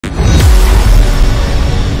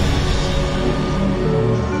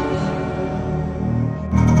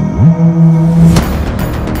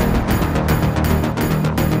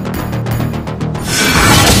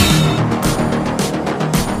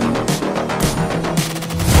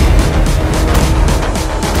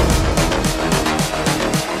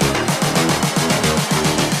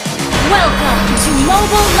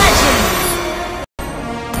Global Legends!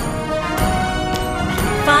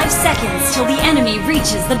 5 seconds till the enemy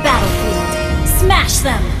reaches the battlefield. Smash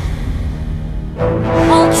them!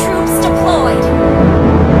 All troops deployed!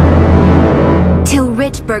 Till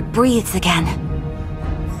Richburg breathes again.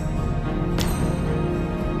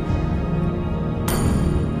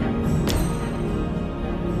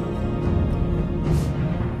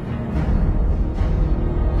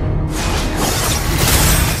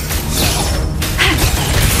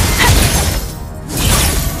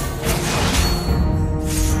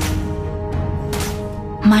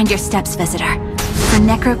 Mind your steps, visitor. The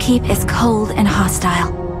Necrokeep is cold and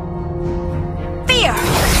hostile. Fear!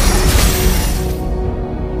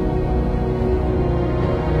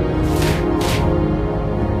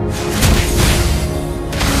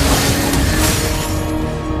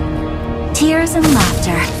 Tears and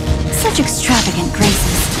laughter. Such extravagant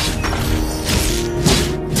graces.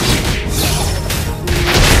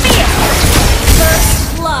 Fear!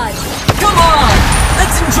 First blood! Come on!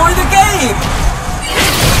 Let's enjoy the game!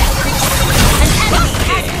 An enemy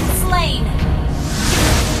has been slain!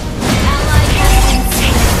 Ally has been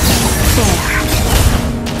slain! There.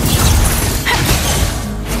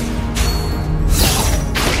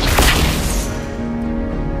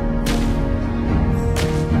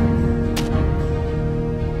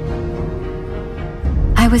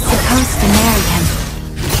 I was supposed to marry him.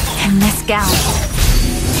 In this gown.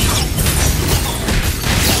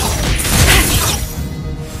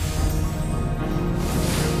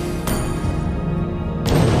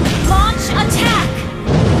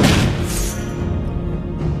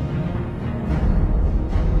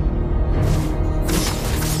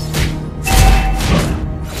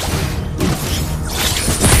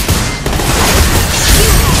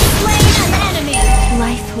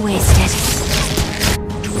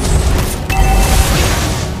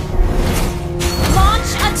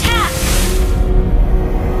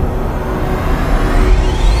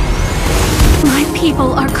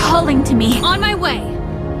 People are calling to me. On my way.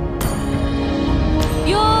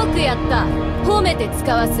 よーくやった。褒めて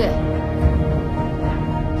使わす。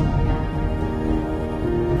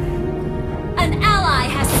An ally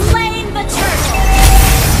has slain the turtle.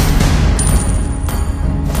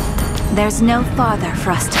 There's no farther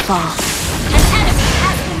for us to fall. An enemy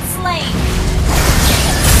has been slain.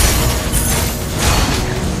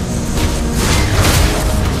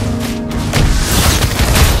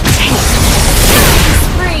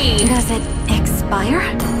 Does it expire?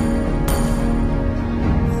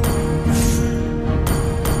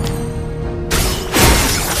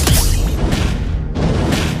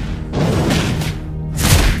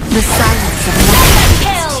 The silence of night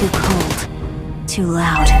is too cold, too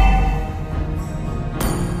loud.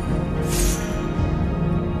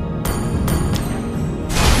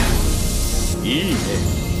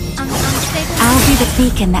 I'll be the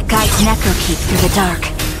beacon that guides Necrokeep through the dark.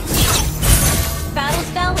 Battle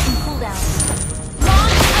spell in cooldown.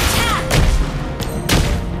 Launch attack!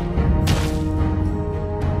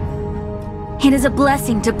 It is a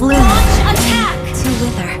blessing to bloom. Launch attack! To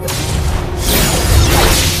wither.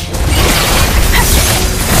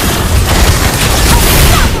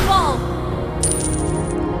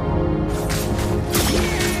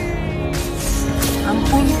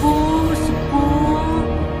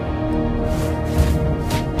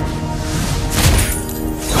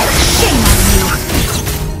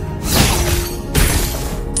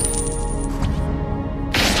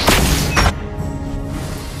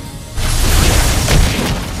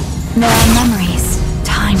 There are memories,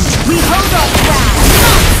 time. We hold our ground!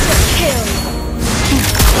 Monster kill! Think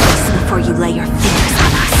twice before you lay your fingers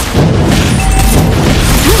on us.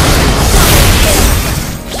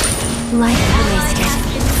 Life wasted.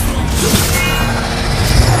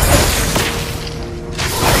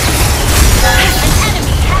 An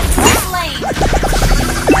enemy has been slain!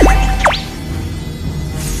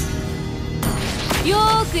 よ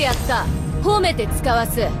ーくやった。褒めて使わ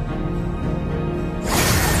す。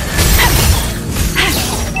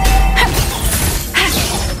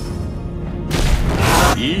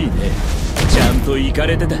いいね。ちゃんと行か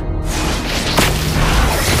れてた。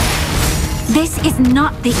This is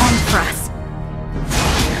not the end for us.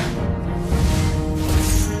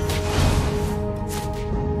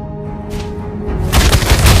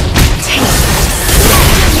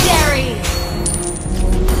 Legendary!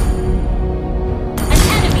 An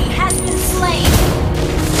enemy has been slain!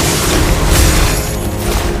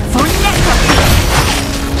 For Necrokeep!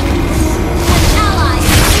 An ally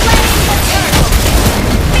has slain the turtle!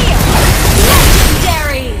 Fear!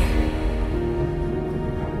 Legendary!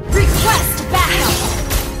 Request backup!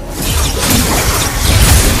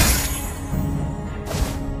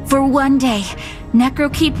 One day,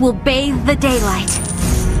 Necrokeep will bathe the daylight.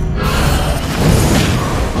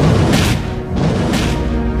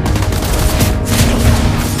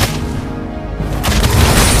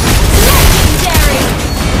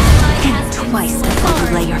 Think twice before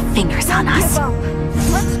you lay your fingers on us.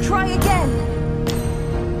 Let's try again.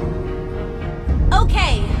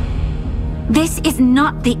 Okay. This is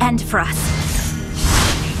not the end for us.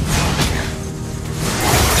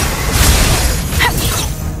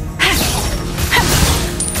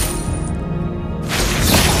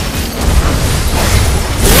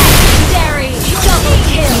 Legendary! Double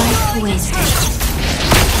kill! Wasted.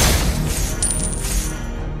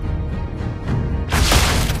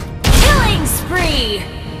 Killing spree!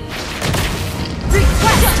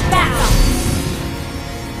 Request backup!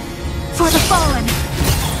 For the fallen.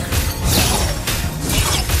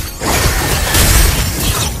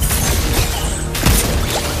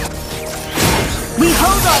 We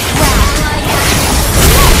hold our ground!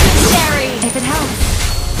 Legendary! If it helps.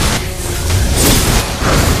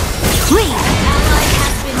 Leave! Ally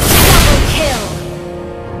has been double kill!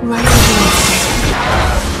 Life wasted.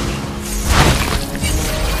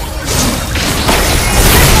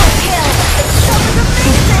 Triple kill! Think twice before you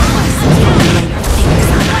lay your fingers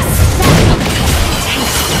on us.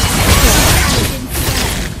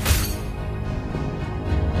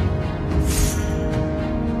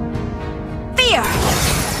 Fear!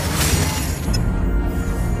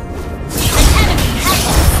 An enemy has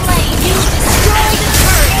been slain! You destroy the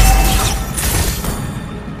turret!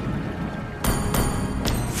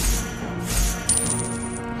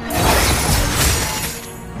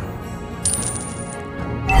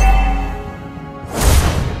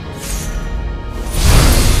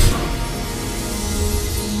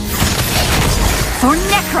 For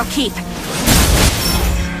Necrokeep!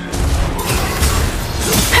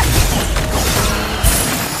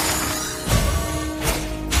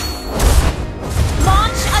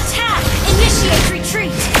 Launch attack! Initiate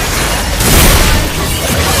retreat!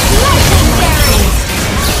 Legendary!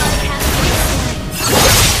 Double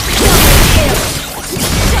kill!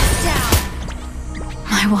 Shut down!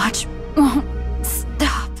 My watch won't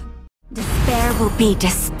stop. Despair will be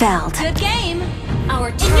dispelled. Good game!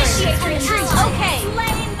 Our turret initiate retreat! Okay!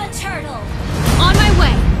 Slain the turtle! On my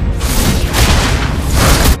way!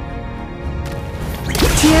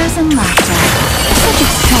 Tears and laughter. Such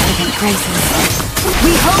extravagant graces.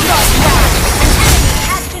 We hold our ground! An enemy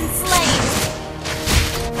has been slain!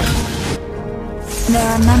 There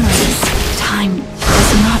are memories time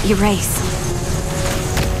does not erase.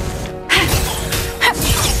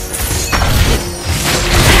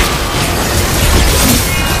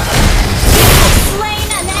 Slain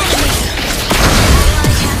an enemy! Ally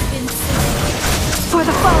has been slain. For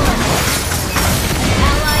the fallen.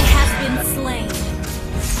 Ally has been slain.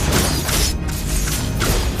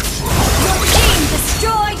 Your team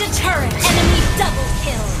destroyed a turret! Enemy double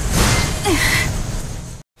kill!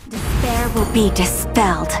 Despair will be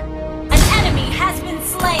dispelled. An enemy has been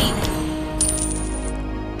slain! Enemy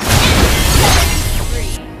killing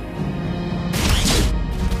spree!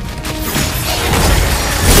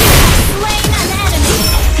 Slain an enemy!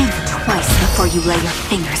 Think twice before you lay your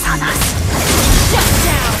fingers on us. Shut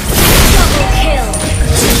down! Double kill!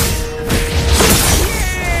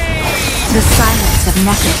 The silence of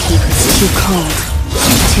Necrokeep is too cold,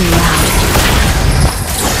 too loud.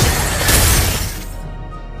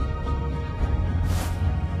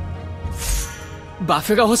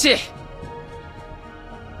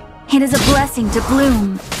 It is a blessing to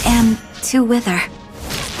bloom and to wither.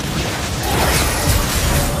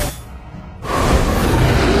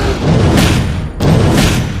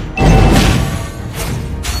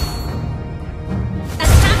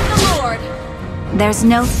 Attack the Lord! There's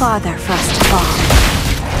no farther for us to fall.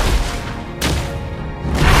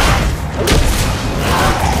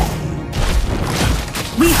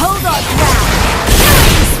 We hold our ground!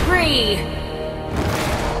 Killing spree!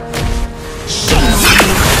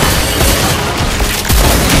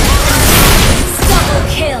 Double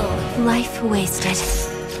kill! Life wasted.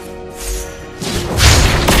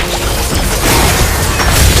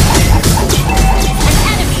 An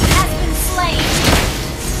enemy has been slain!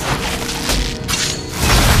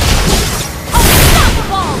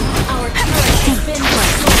 Unstoppable! Our turret Think has been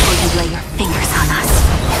twice destroyed! before you lay your fingers on us.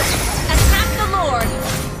 Attack the Lord!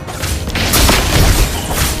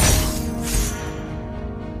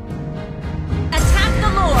 Attack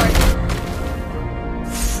the Lord!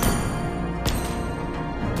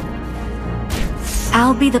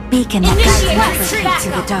 I'll be the beacon that Initiate guides retreat. Necrokeep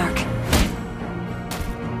through the dark.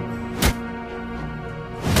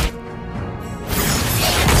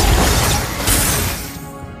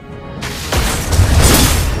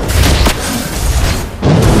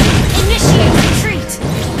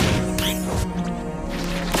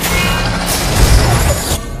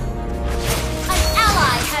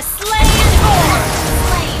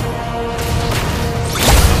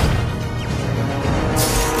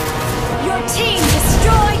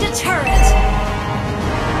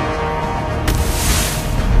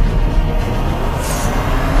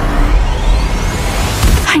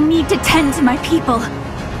 to my people.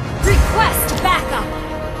 Request backup.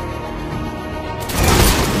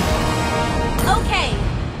 Okay.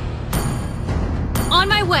 On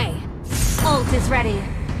my way. Ult is ready.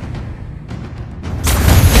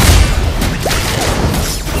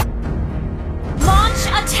 Launch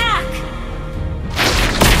attack.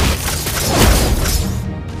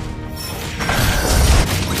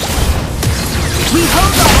 We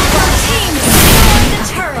hold on. Our team destroyed the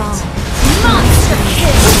turret. Monster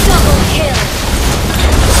kill. Double kill.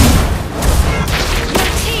 Your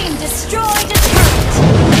team destroyed a turret.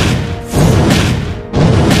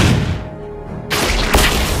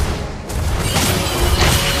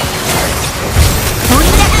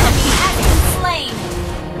 The enemy has been slain.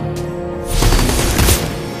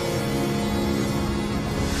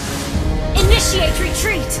 Initiate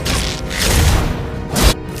retreat.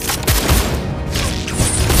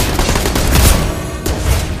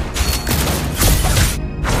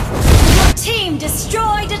 Team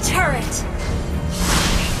destroyed a turret!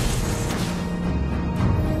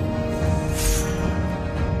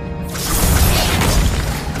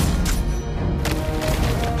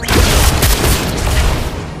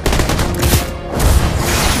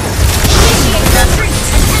 Initiate retreat!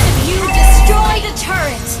 You destroyed a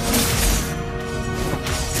turret!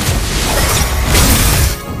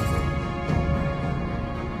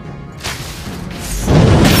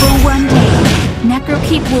 For one day,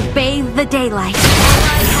 Necrokeep will bathe the daylight.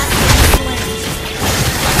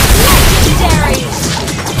 Legendary!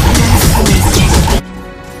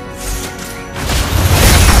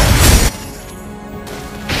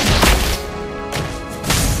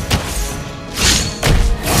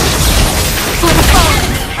 For the fall!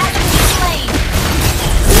 Has been slain!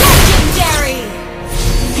 Legendary!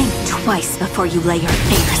 Think twice before you lay your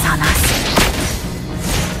fingers on us.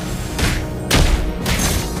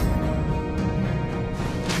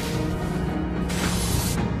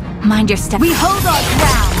 Mind your step. We hold our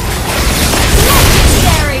ground!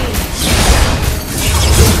 Legendary!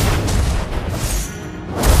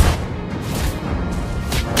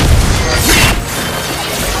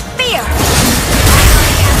 Fear!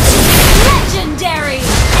 Legendary!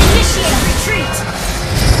 Initiate retreat!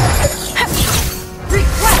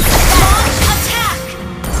 Request launch attack!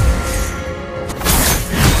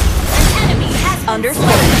 An enemy has been Understood.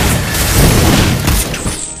 slain.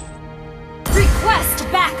 Request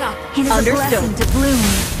backup! It is a Understood. blessing to bloom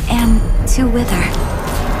and to wither.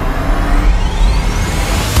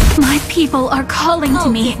 My people are calling to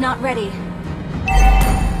me. Ult is not ready.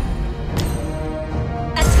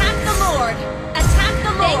 Attack the Lord! Attack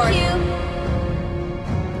the Lord! Thank you.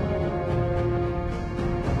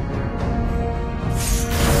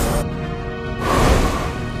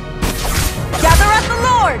 Gather at the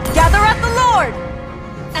Lord! Gather at the Lord!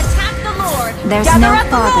 Attack the Lord! There's Gather no at the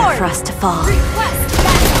farther Lord. for us to fall. Request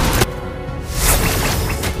backup!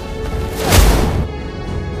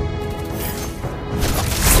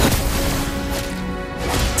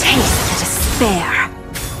 Taste the despair.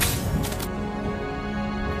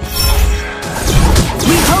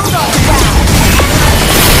 We hold our ground!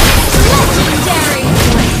 Legendary!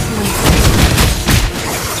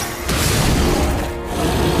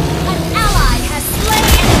 An ally has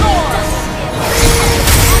slain an Lord!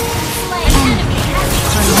 Enemy has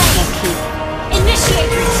been slain!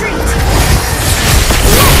 Initiate retreat!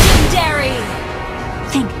 Legendary!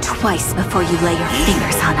 Think twice before you lay your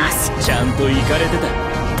fingers on us. ちゃんと行かれてた。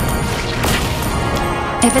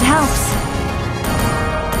 If it helps.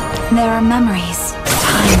 There are memories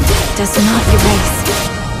time does not erase.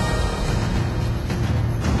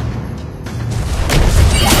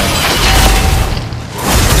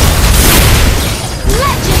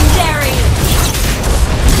 Legendary!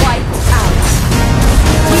 Wiped out!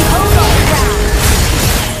 We hold our ground!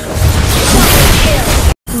 Double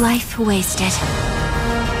kill! Life wasted.